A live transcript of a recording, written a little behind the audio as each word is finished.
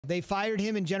They fired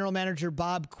him and general manager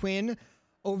Bob Quinn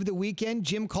over the weekend.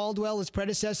 Jim Caldwell, his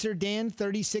predecessor, Dan,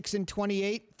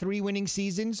 36-28, 3 winning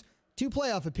seasons, 2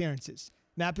 playoff appearances.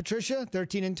 Matt Patricia,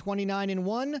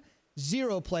 13-29-1,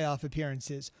 0 playoff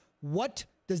appearances. What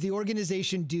does the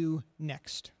organization do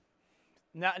next?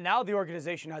 Now the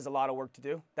organization has a lot of work to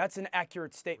do. That's an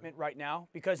accurate statement right now,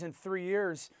 because in 3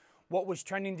 years, what was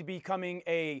trending to becoming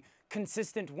a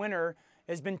consistent winner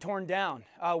has been torn down.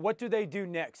 What do they do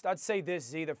next? I'd say this,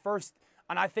 Z. The first,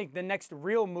 and I think the next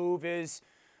real move is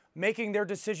making their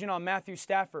decision on Matthew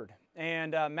Stafford.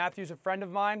 And Matthew's a friend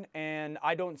of mine, and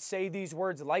I don't say these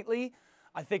words lightly.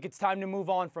 I think it's time to move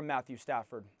on from Matthew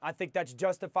Stafford. I think that's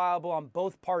justifiable on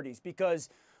both parties, because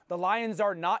the Lions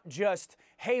are not just,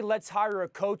 hey, let's hire a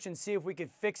coach and see if we can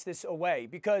fix this away.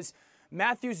 Because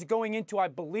Matthew's going into, I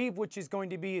believe, which is going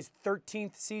to be his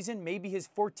 13th season, maybe his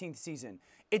 14th season.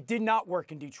 It did not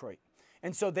work in Detroit.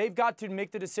 And so they've got to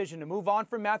make the decision to move on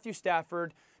from Matthew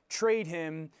Stafford, trade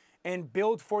him, and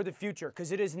build for the future,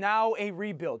 because it is now a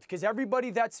rebuild. Because everybody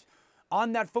that's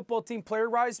on that football team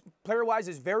player-wise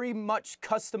is very much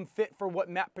custom fit for what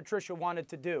Matt Patricia wanted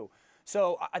to do.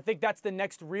 So I think that's the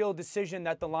next real decision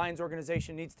that the Lions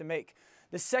organization needs to make.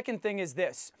 The second thing is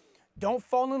this. Don't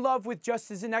fall in love with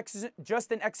just an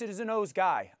X's and O's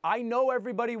guy. I know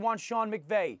everybody wants Sean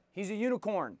McVay. He's a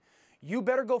unicorn. You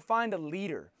better go find a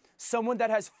leader, someone that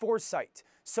has foresight,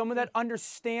 someone that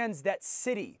understands that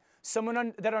city,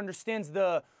 someone that understands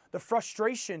the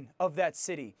frustration of that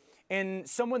city, and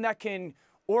someone that can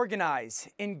organize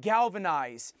and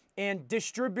galvanize and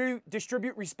distribute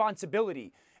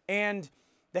responsibility. And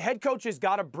the head coach has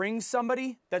got to bring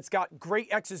somebody that's got great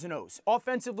X's and O's.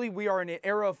 Offensively, we are in an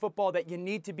era of football that you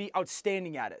need to be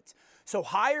outstanding at it. So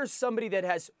hire somebody that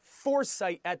has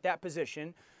foresight at that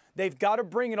position. They've got to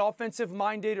bring an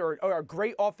offensive-minded or a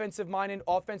great offensive-minded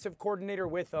offensive coordinator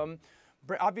with them.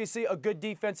 Obviously, a good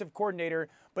defensive coordinator,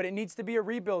 but it needs to be a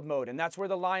rebuild mode, and that's where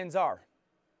the Lions are.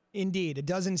 Indeed. A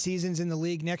dozen seasons in the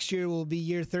league. Next year will be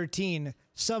year 13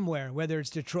 somewhere, whether it's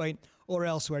Detroit or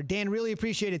elsewhere. Dan, really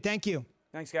appreciate it. Thank you.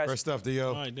 Thanks, guys. Great stuff,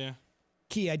 Dio. All right, Dan.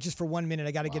 Key, just for 1 minute,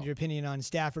 I got to get your opinion on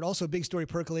Stafford. Also, a big story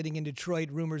percolating in Detroit.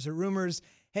 Rumors are rumors.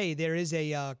 Hey, there is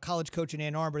a college coach in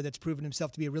Ann Arbor that's proven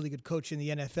himself to be a really good coach in the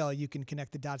NFL. You can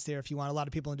connect the dots there if you want. A lot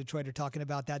of people in Detroit are talking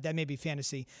about that. That may be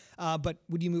fantasy. But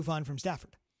would you move on from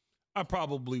Stafford? I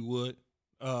probably would,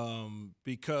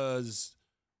 because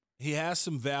he has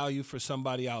some value for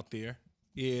somebody out there.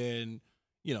 And,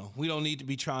 you know, we don't need to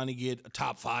be trying to get a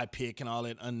top 5 pick and all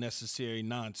that unnecessary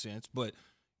nonsense, but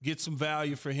get some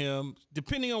value for him,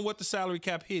 depending on what the salary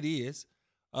cap hit is,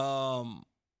 and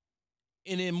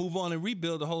then move on and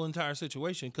rebuild the whole entire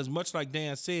situation. Because much like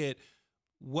Dan said,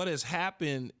 what has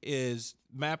happened is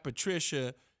Matt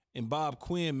Patricia and Bob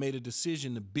Quinn made a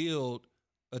decision to build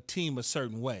a team a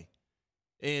certain way.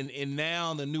 And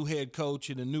now the new head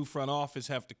coach and the new front office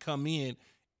have to come in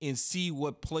and see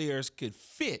what players could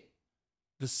fit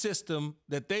the system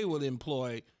that they will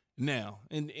employ now.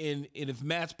 And if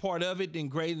Matt's part of it, then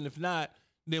great. And if not,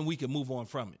 then we can move on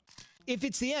from it. If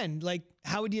it's the end, like,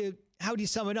 how would you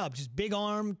sum it up? Just big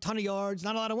arm, ton of yards,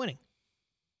 not a lot of winning.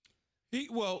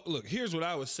 Well, look, here's what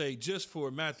I would say. Just for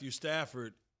Matthew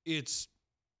Stafford, it's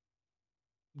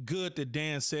good that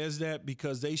Dan says that,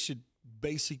 because they should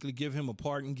basically give him a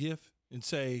parting gift and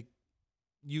say,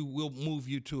 we'll move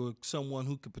you to someone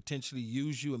who could potentially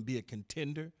use you and be a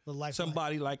contender.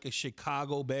 Somebody like a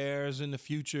Chicago Bears in the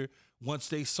future, once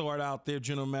they sort out their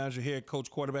general manager, head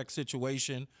coach, quarterback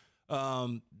situation.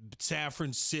 San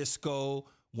Francisco,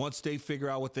 once they figure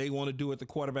out what they want to do at the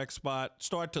quarterback spot,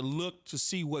 start to look to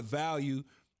see what value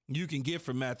you can get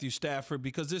from Matthew Stafford,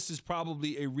 because this is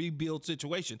probably a rebuild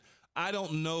situation. I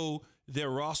don't know their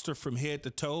roster from head to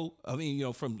toe. I mean, you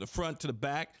know, from the front to the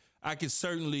back. I can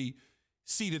certainly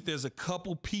see that there's a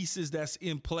couple pieces that's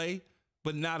in play,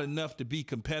 but not enough to be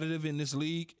competitive in this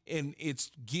league. And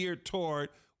it's geared toward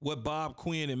what Bob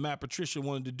Quinn and Matt Patricia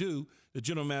wanted to do, the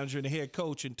general manager and the head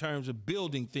coach, in terms of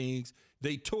building things.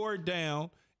 They tore it down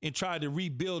and tried to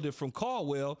rebuild it from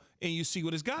Caldwell, and you see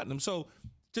what it's gotten them. So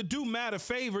to do Matt a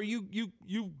favor, you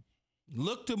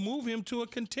look to move him to a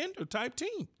contender-type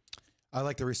team. I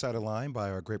like the recited line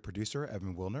by our great producer,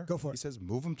 Evan Wilner. Go for it. He says,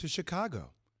 move him to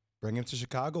Chicago. Bring him to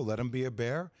Chicago, let him be a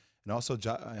Bear, and also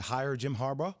hire Jim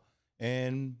Harbaugh.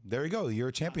 And there you go. You're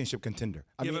a championship contender.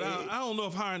 I don't know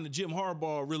if hiring the Jim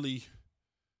Harbaugh really,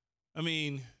 I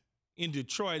mean, in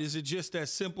Detroit, is it just that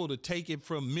simple to take it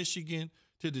from Michigan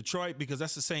to Detroit? Because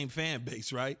that's the same fan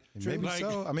base, right? Maybe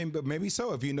so. I mean, but maybe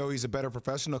so. If you know he's a better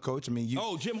professional coach. I mean,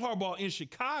 Jim Harbaugh in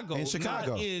Chicago. In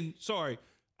Chicago.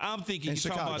 I'm thinking you're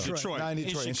talking about Detroit. Not in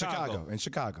Detroit. In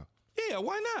Chicago. Yeah,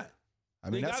 why not? I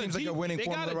mean, that seems like a winning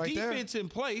formula right there. They got a defense in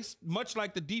place, much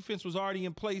like the defense was already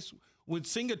in place when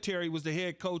Singletary was the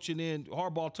head coach and then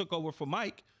Harbaugh took over for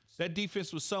Mike. That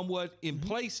defense was somewhat in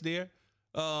place there.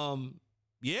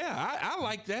 Yeah, I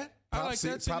like that. I like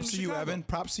that. Props to you, Evan.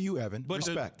 Props to you, Evan.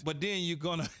 Respect. But then you're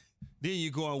going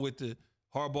with the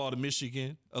Harbaugh, the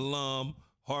Michigan alum,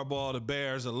 Harbaugh, the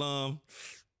Bears alum.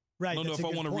 Right. I don't know if I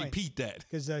want to repeat that.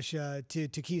 Because to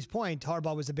Key's point,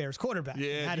 Harbaugh was the Bears quarterback.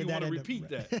 Yeah, how did you that want to repeat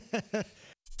that.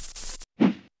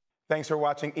 Thanks for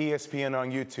watching ESPN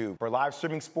on YouTube. For live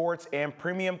streaming sports and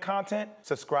premium content,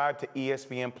 subscribe to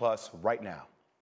ESPN Plus right now.